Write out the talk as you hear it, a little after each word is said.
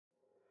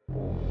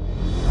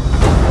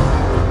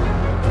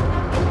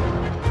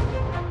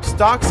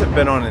Stocks have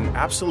been on an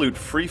absolute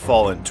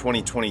freefall in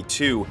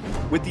 2022,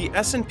 with the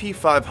S&P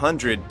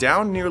 500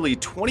 down nearly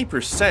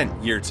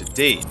 20% year to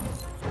date.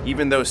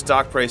 Even though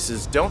stock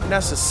prices don't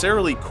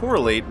necessarily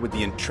correlate with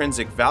the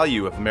intrinsic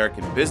value of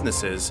American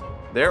businesses,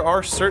 there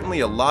are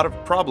certainly a lot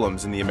of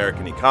problems in the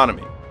American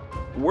economy.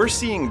 We're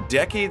seeing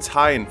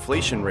decades-high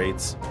inflation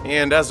rates,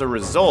 and as a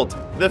result,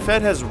 the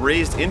Fed has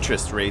raised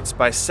interest rates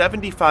by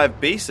 75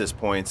 basis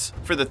points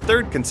for the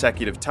third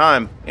consecutive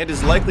time and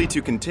is likely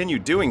to continue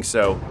doing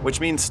so,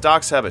 which means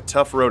stocks have a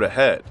tough road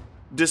ahead.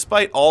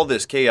 Despite all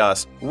this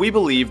chaos, we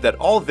believe that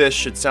all this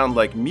should sound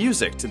like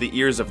music to the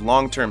ears of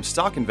long-term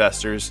stock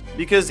investors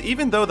because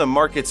even though the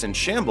market's in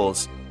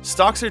shambles,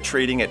 stocks are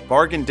trading at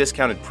bargain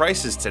discounted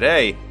prices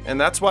today,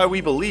 and that's why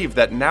we believe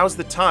that now's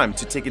the time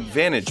to take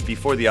advantage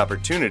before the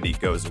opportunity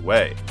goes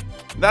away.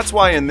 That's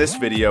why in this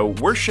video,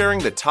 we're sharing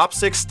the top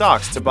 6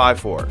 stocks to buy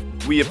for.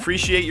 We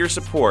appreciate your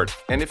support,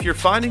 and if you're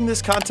finding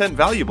this content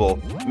valuable,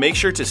 make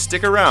sure to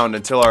stick around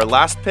until our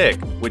last pick,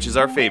 which is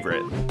our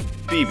favorite,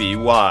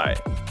 BBY.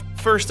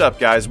 First up,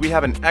 guys, we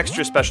have an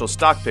extra special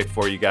stock pick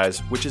for you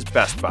guys, which is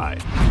Best Buy.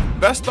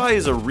 Best Buy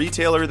is a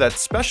retailer that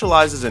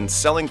specializes in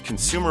selling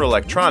consumer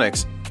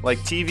electronics like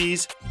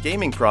TVs,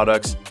 gaming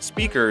products,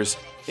 speakers,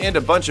 and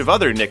a bunch of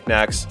other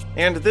knickknacks,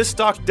 and this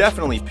stock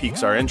definitely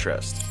piques our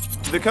interest.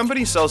 The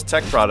company sells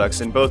tech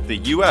products in both the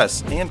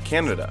US and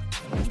Canada.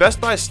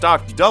 Best Buy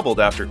stock doubled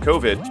after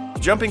COVID,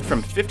 jumping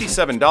from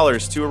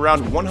 $57 to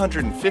around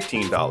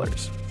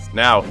 $115.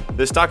 Now,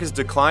 the stock has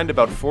declined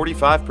about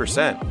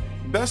 45%.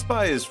 Best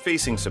Buy is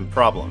facing some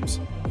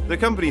problems. The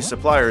company's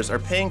suppliers are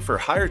paying for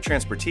higher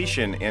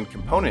transportation and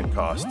component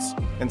costs,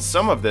 and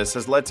some of this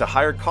has led to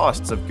higher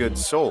costs of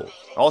goods sold.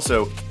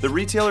 Also, the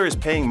retailer is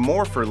paying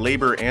more for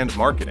labor and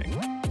marketing.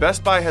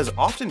 Best Buy has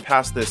often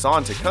passed this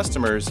on to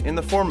customers in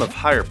the form of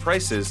higher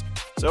prices,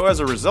 so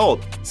as a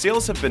result,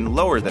 sales have been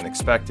lower than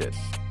expected.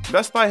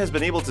 Best Buy has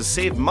been able to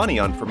save money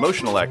on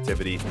promotional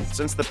activity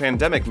since the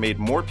pandemic made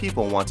more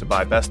people want to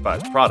buy Best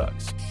Buy's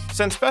products.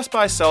 Since Best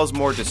Buy sells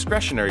more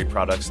discretionary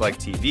products like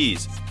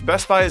TVs,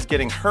 Best Buy is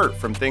getting hurt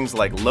from things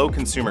like low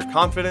consumer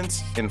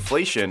confidence,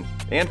 inflation,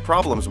 and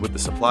problems with the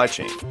supply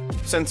chain.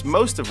 Since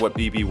most of what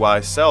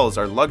BBY sells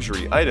are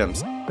luxury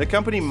items, the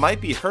company might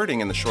be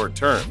hurting in the short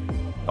term.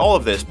 All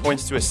of this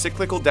points to a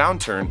cyclical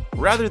downturn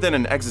rather than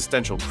an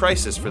existential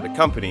crisis for the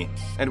company,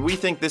 and we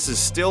think this is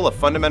still a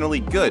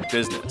fundamentally good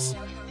business.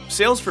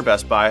 Sales for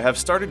Best Buy have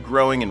started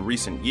growing in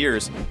recent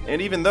years,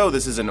 and even though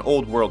this is an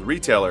old-world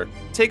retailer,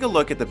 take a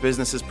look at the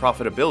business's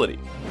profitability.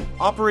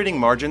 Operating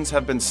margins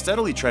have been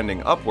steadily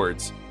trending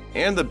upwards,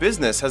 and the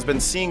business has been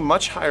seeing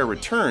much higher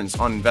returns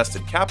on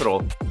invested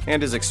capital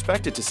and is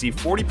expected to see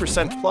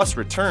 40% plus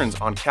returns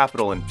on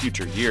capital in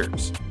future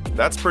years.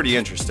 That's pretty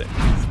interesting.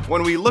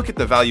 When we look at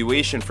the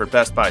valuation for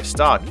Best Buy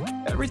stock,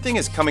 everything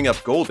is coming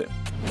up golden.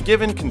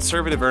 Given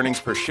conservative earnings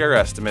per share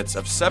estimates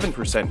of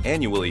 7%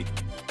 annually,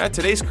 at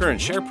today's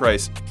current share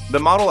price, the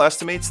model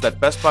estimates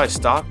that Best Buy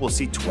stock will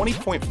see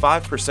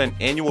 20.5%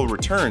 annual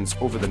returns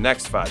over the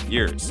next 5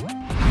 years.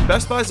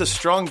 Best Buy is a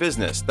strong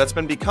business that's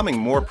been becoming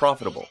more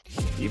profitable.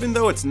 Even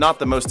though it's not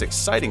the most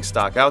exciting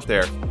stock out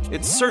there,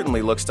 it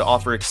certainly looks to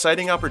offer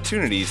exciting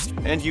opportunities,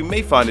 and you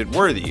may find it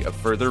worthy of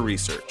further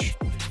research.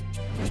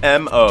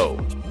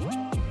 MO.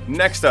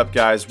 Next up,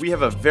 guys, we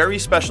have a very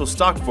special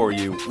stock for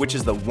you, which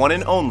is the one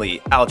and only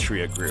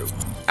Altria Group.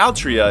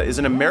 Altria is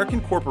an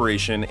American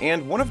corporation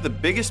and one of the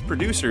biggest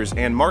producers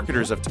and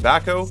marketers of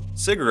tobacco,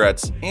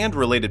 cigarettes, and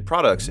related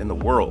products in the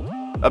world.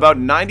 About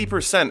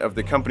 90% of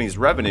the company's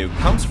revenue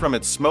comes from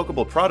its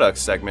smokable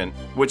products segment,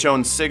 which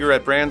owns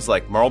cigarette brands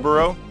like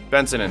Marlboro,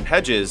 Benson &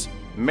 Hedges,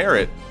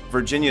 Merit,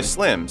 Virginia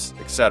Slims,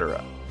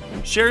 etc.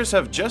 Shares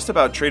have just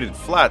about traded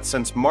flat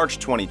since March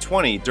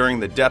 2020 during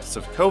the depths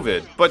of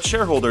COVID, but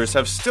shareholders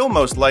have still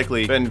most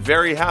likely been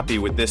very happy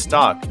with this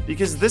stock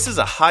because this is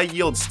a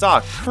high-yield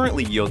stock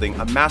currently yielding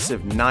a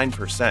massive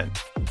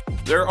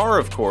 9%. There are,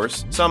 of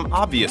course, some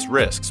obvious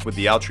risks with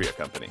the Altria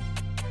company.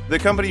 The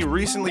company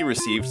recently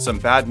received some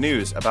bad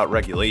news about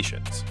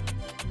regulations.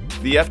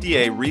 The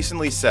FDA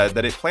recently said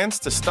that it plans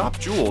to stop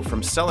Juul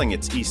from selling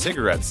its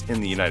e-cigarettes in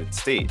the United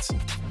States.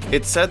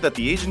 It said that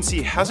the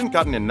agency hasn't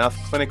gotten enough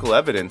clinical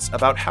evidence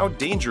about how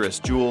dangerous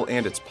Juul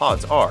and its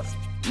pods are.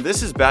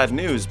 This is bad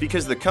news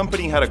because the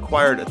company had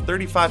acquired a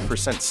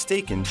 35%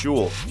 stake in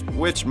Juul,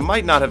 which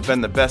might not have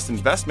been the best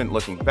investment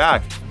looking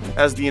back,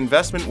 as the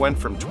investment went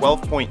from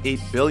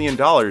 $12.8 billion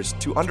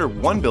to under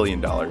 $1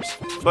 billion.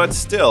 But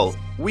still,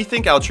 we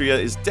think Altria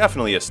is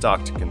definitely a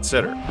stock to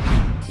consider.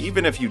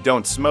 Even if you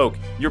don't smoke,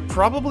 you're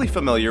probably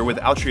familiar with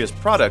Altria's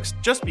products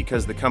just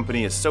because the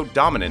company is so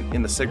dominant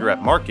in the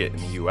cigarette market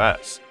in the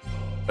US.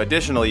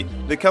 Additionally,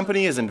 the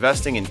company is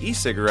investing in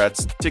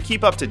e-cigarettes to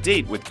keep up to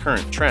date with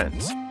current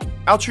trends.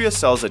 Altria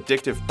sells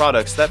addictive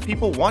products that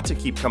people want to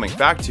keep coming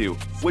back to,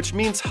 which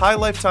means high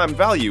lifetime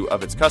value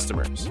of its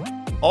customers.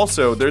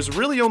 Also, there's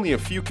really only a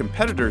few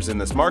competitors in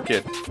this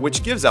market,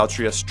 which gives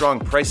Altria strong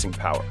pricing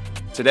power.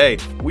 Today,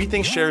 we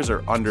think shares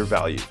are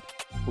undervalued.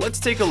 Let's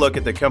take a look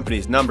at the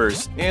company's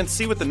numbers and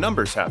see what the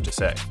numbers have to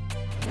say.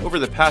 Over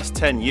the past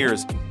 10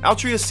 years,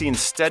 Altria has seen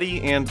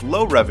steady and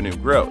low revenue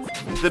growth.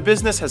 The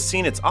business has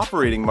seen its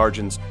operating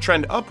margins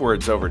trend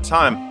upwards over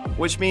time,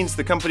 which means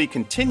the company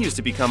continues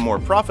to become more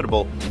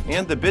profitable,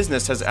 and the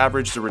business has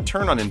averaged a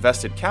return on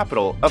invested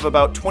capital of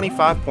about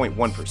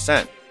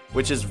 25.1%,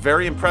 which is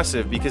very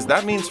impressive because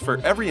that means for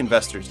every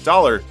investor's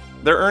dollar,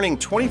 they're earning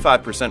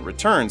 25%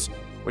 returns,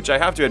 which I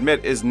have to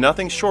admit is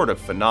nothing short of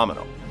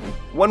phenomenal.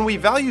 When we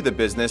value the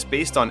business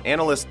based on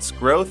analysts'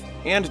 growth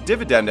and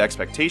dividend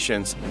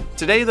expectations,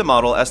 today the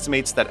model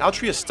estimates that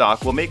Altria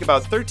stock will make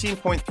about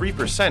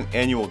 13.3%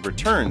 annual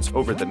returns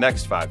over the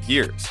next 5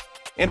 years.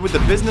 And with the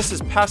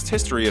business's past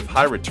history of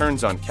high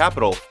returns on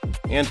capital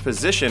and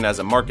position as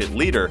a market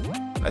leader,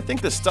 I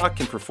think the stock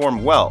can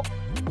perform well.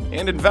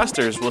 And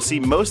investors will see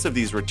most of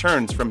these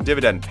returns from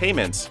dividend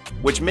payments,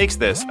 which makes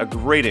this a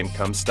great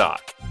income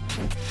stock.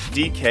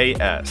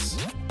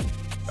 DKS.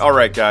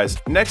 Alright guys,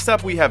 next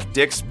up we have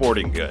Dick's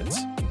Sporting Goods.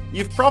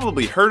 You've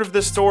probably heard of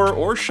this store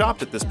or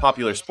shopped at this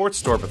popular sports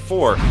store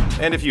before,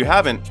 and if you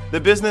haven't, the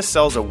business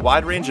sells a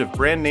wide range of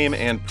brand name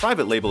and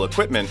private label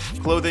equipment,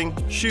 clothing,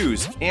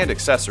 shoes, and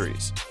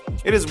accessories.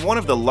 It is one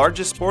of the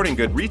largest sporting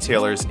good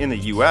retailers in the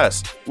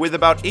US, with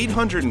about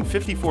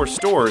 854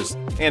 stores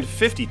and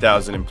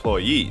 50,000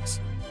 employees.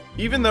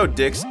 Even though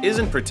Dick's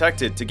isn't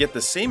protected to get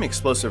the same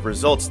explosive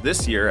results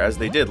this year as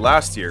they did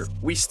last year,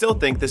 we still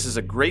think this is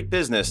a great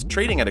business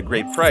trading at a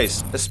great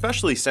price,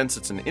 especially since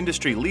it's an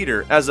industry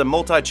leader as a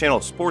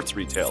multi-channel sports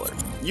retailer.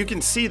 You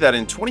can see that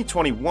in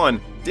 2021,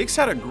 Dick's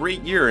had a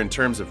great year in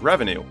terms of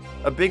revenue.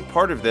 A big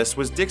part of this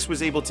was Dick's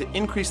was able to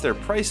increase their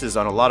prices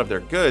on a lot of their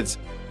goods,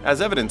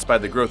 as evidenced by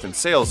the growth in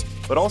sales,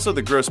 but also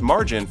the gross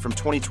margin from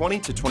 2020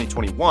 to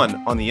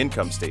 2021 on the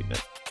income statement.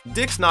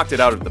 Dick's knocked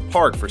it out of the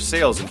park for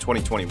sales in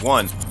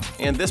 2021,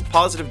 and this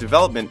positive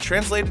development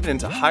translated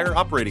into higher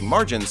operating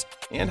margins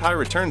and high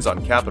returns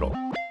on capital.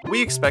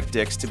 We expect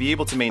Dick's to be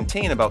able to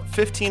maintain about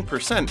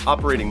 15%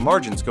 operating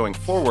margins going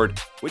forward,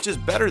 which is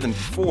better than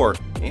before,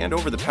 and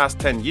over the past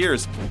 10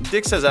 years,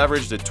 Dick's has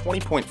averaged a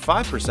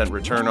 20.5%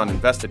 return on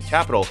invested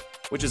capital,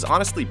 which is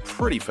honestly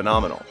pretty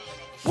phenomenal.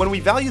 When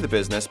we value the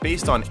business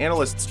based on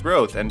analysts'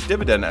 growth and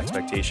dividend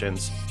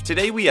expectations,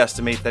 today we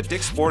estimate that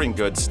Dick's Sporting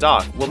Goods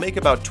stock will make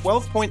about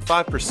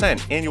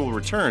 12.5% annual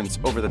returns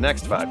over the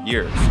next 5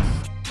 years.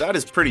 That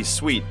is pretty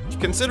sweet,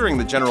 considering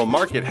the general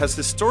market has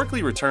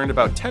historically returned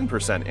about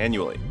 10%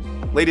 annually.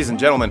 Ladies and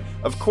gentlemen,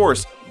 of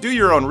course, do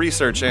your own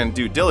research and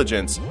due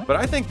diligence, but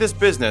I think this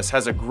business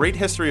has a great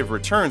history of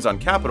returns on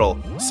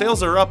capital,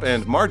 sales are up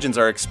and margins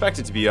are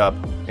expected to be up,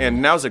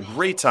 and now's a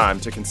great time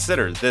to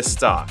consider this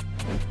stock.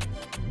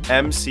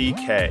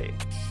 MCK.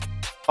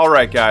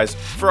 Alright guys,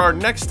 for our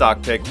next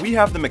stock pick, we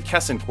have the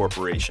McKesson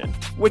Corporation,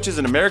 which is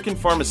an American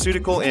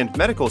pharmaceutical and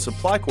medical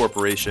supply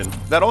corporation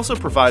that also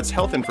provides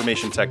health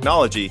information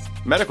technology,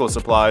 medical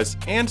supplies,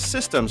 and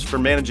systems for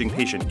managing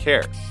patient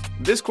care.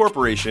 This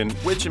corporation,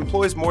 which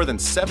employs more than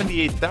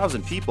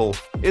 78,000 people,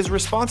 is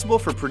responsible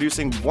for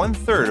producing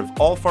 1/3 of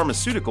all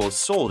pharmaceuticals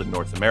sold in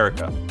North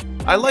America.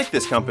 I like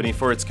this company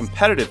for its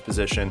competitive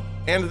position,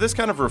 and this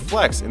kind of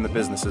reflects in the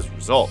business's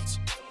results.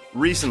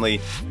 Recently,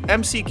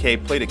 MCK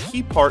played a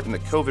key part in the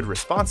COVID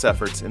response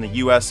efforts in the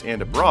US and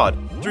abroad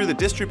through the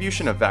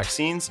distribution of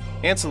vaccines,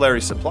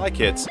 ancillary supply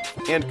kits,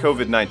 and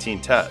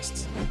COVID-19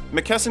 tests.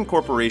 McKesson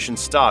Corporation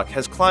stock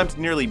has climbed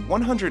nearly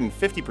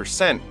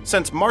 150%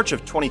 since March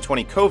of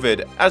 2020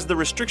 COVID as the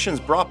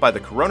restrictions brought by the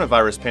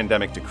coronavirus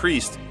pandemic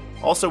decreased,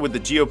 also with the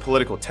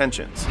geopolitical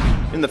tensions.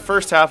 In the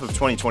first half of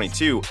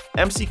 2022,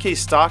 MCK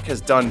stock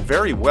has done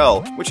very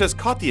well, which has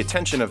caught the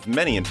attention of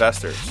many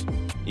investors.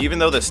 Even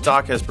though the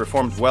stock has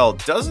performed well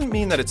doesn't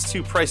mean that it's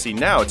too pricey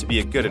now to be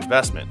a good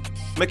investment.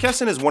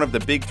 McKesson is one of the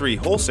big 3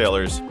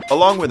 wholesalers,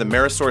 along with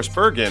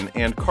AmerisourceBergen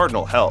and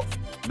Cardinal Health.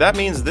 That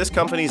means this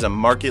company's a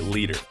market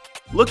leader.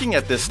 Looking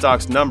at this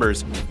stock's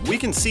numbers, we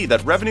can see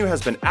that revenue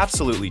has been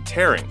absolutely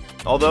tearing,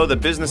 although the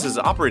business's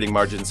operating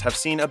margins have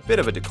seen a bit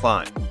of a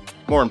decline.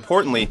 More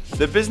importantly,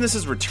 the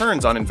business's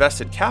returns on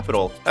invested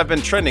capital have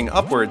been trending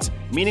upwards,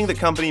 meaning the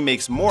company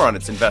makes more on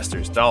its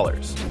investors'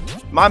 dollars.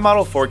 My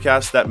model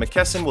forecasts that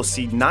McKesson will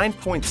see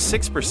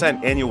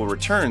 9.6% annual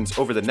returns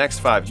over the next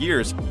 5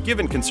 years,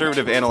 given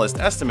conservative analyst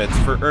estimates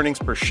for earnings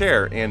per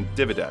share and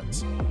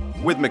dividends.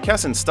 With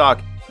McKesson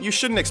stock, you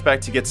shouldn't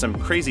expect to get some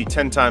crazy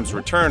 10 times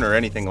return or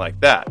anything like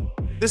that.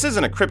 This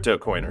isn't a crypto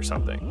coin or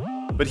something.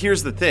 But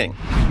here's the thing,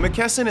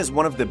 McKesson is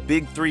one of the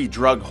big 3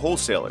 drug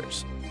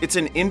wholesalers. It's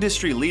an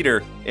industry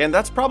leader, and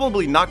that's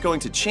probably not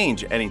going to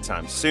change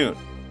anytime soon.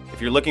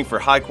 If you're looking for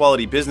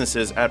high-quality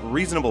businesses at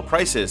reasonable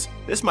prices,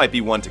 this might be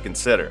one to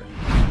consider.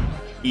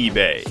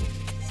 eBay.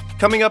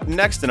 Coming up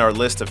next in our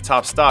list of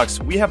top stocks,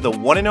 we have the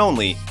one and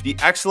only, the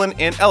excellent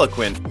and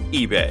eloquent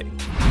eBay.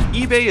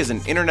 eBay is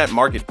an internet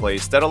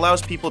marketplace that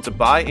allows people to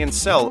buy and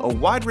sell a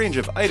wide range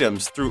of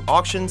items through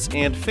auctions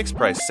and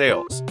fixed-price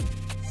sales.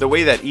 The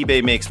way that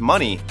eBay makes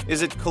money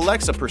is it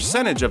collects a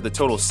percentage of the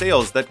total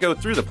sales that go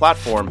through the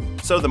platform,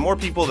 so the more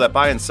people that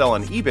buy and sell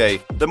on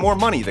eBay, the more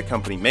money the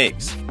company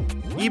makes.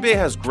 eBay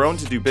has grown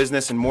to do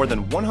business in more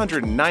than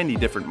 190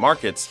 different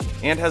markets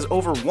and has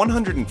over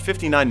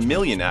 159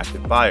 million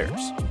active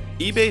buyers.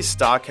 eBay's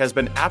stock has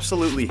been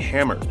absolutely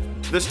hammered.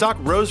 The stock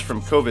rose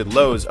from COVID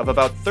lows of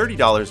about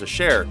 $30 a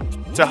share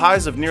to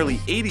highs of nearly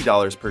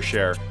 $80 per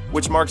share,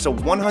 which marks a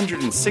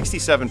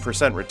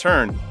 167%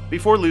 return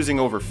before losing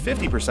over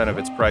 50% of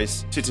its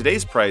price to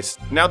today's price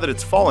now that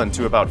it's fallen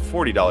to about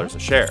 $40 a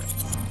share.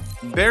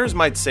 Bears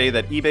might say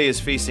that eBay is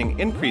facing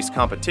increased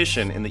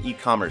competition in the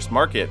e-commerce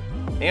market,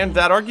 and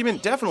that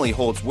argument definitely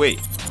holds weight.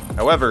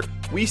 However,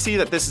 we see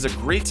that this is a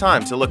great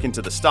time to look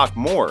into the stock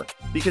more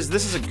because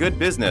this is a good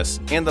business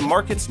and the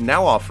market's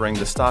now offering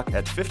the stock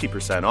at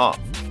 50% off.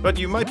 But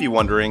you might be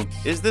wondering,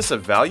 is this a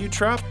value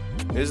trap?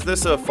 Is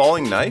this a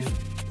falling knife?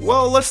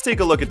 Well, let's take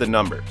a look at the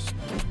numbers.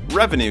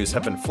 Revenues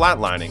have been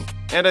flatlining,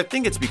 and I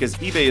think it's because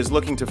eBay is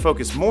looking to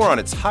focus more on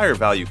its higher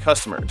value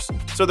customers,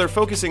 so they're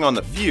focusing on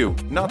the few,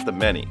 not the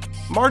many.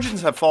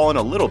 Margins have fallen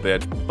a little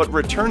bit, but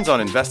returns on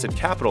invested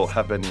capital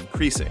have been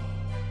increasing.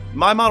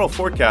 My model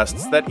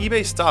forecasts that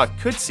eBay stock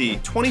could see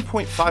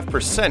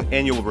 20.5%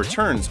 annual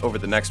returns over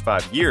the next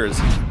 5 years,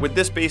 with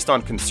this based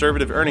on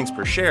conservative earnings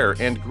per share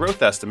and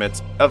growth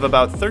estimates of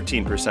about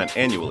 13%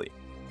 annually.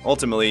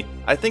 Ultimately,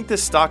 I think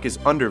this stock is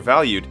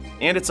undervalued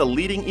and it's a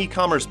leading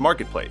e-commerce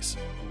marketplace.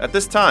 At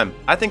this time,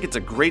 I think it's a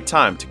great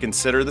time to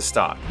consider the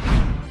stock.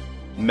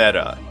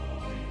 Meta.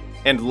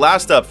 And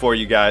last up for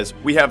you guys,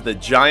 we have the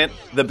giant,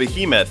 the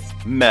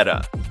behemoth,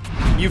 Meta.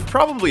 You've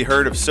probably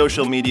heard of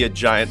social media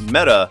giant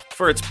Meta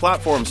for its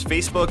platforms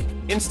Facebook,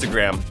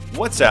 Instagram,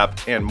 WhatsApp,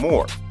 and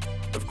more.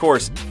 Of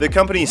course, the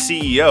company's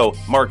CEO,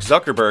 Mark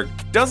Zuckerberg,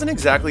 doesn't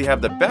exactly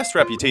have the best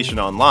reputation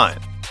online.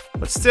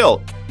 But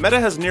still, Meta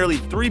has nearly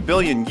 3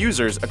 billion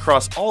users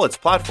across all its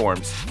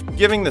platforms,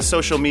 giving the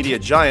social media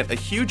giant a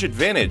huge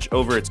advantage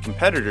over its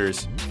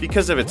competitors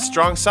because of its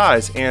strong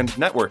size and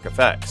network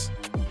effects.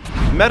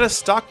 Meta's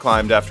stock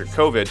climbed after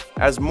COVID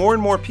as more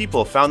and more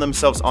people found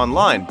themselves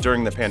online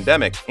during the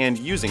pandemic and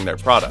using their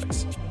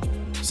products.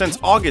 Since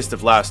August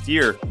of last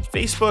year,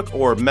 Facebook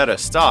or Meta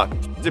stock,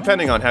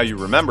 depending on how you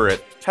remember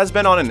it, has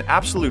been on an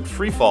absolute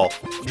freefall,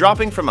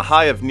 dropping from a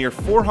high of near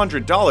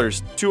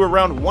 $400 to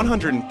around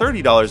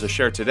 $130 a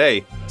share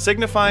today,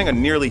 signifying a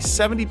nearly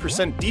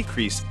 70%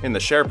 decrease in the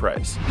share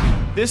price.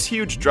 This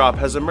huge drop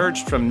has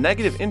emerged from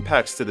negative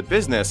impacts to the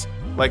business,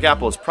 like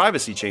Apple's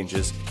privacy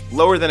changes,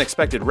 lower than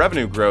expected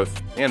revenue growth,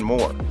 and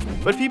more.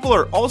 But people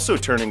are also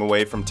turning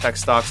away from tech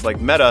stocks like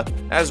Meta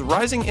as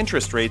rising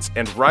interest rates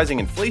and rising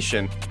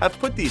inflation have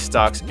put these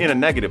stocks in a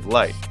negative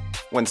light.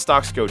 When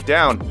stocks go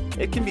down,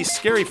 it can be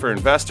scary for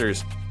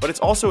investors, but it's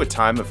also a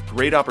time of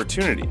great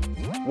opportunity.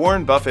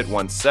 Warren Buffett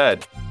once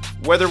said,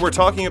 "Whether we're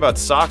talking about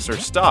socks or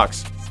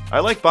stocks,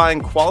 I like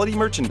buying quality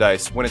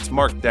merchandise when it's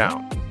marked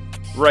down."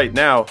 Right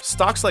now,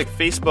 stocks like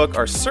Facebook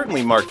are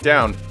certainly marked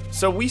down,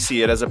 so we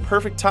see it as a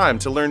perfect time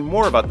to learn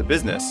more about the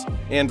business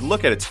and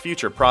look at its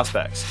future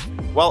prospects.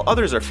 While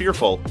others are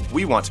fearful,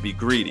 we want to be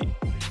greedy.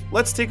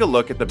 Let's take a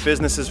look at the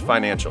business's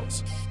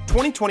financials.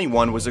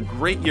 2021 was a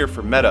great year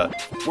for Meta,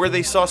 where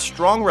they saw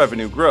strong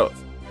revenue growth.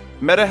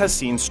 Meta has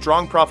seen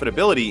strong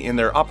profitability in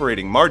their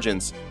operating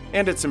margins,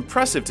 and it's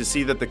impressive to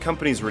see that the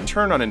company's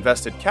return on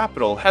invested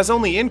capital has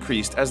only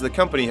increased as the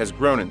company has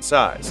grown in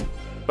size.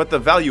 But the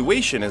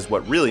valuation is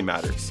what really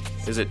matters.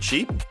 Is it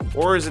cheap?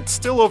 Or is it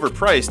still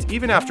overpriced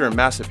even after a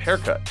massive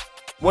haircut?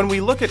 When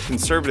we look at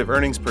conservative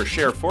earnings per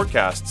share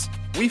forecasts,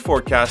 we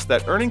forecast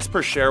that earnings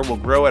per share will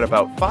grow at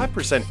about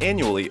 5%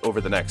 annually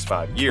over the next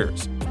 5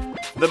 years.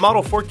 The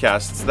model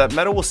forecasts that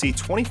Meta will see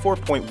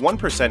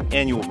 24.1%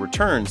 annual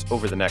returns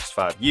over the next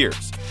 5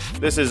 years.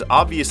 This is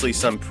obviously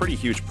some pretty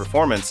huge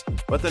performance,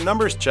 but the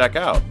numbers check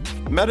out.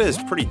 Meta is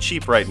pretty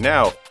cheap right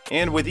now,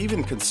 and with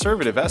even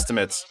conservative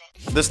estimates,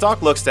 the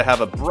stock looks to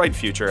have a bright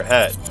future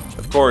ahead.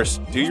 Of course,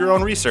 do your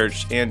own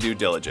research and due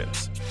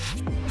diligence.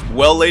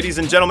 Well, ladies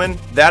and gentlemen,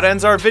 that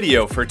ends our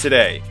video for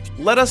today.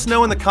 Let us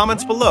know in the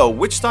comments below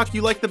which stock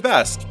you like the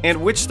best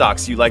and which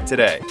stocks you like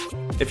today.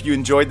 If you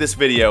enjoyed this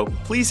video,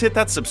 please hit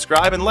that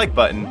subscribe and like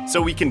button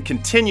so we can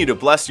continue to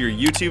bless your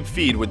YouTube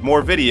feed with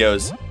more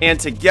videos, and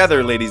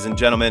together, ladies and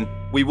gentlemen,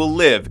 we will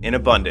live in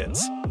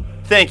abundance.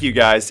 Thank you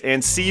guys,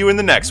 and see you in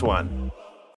the next one.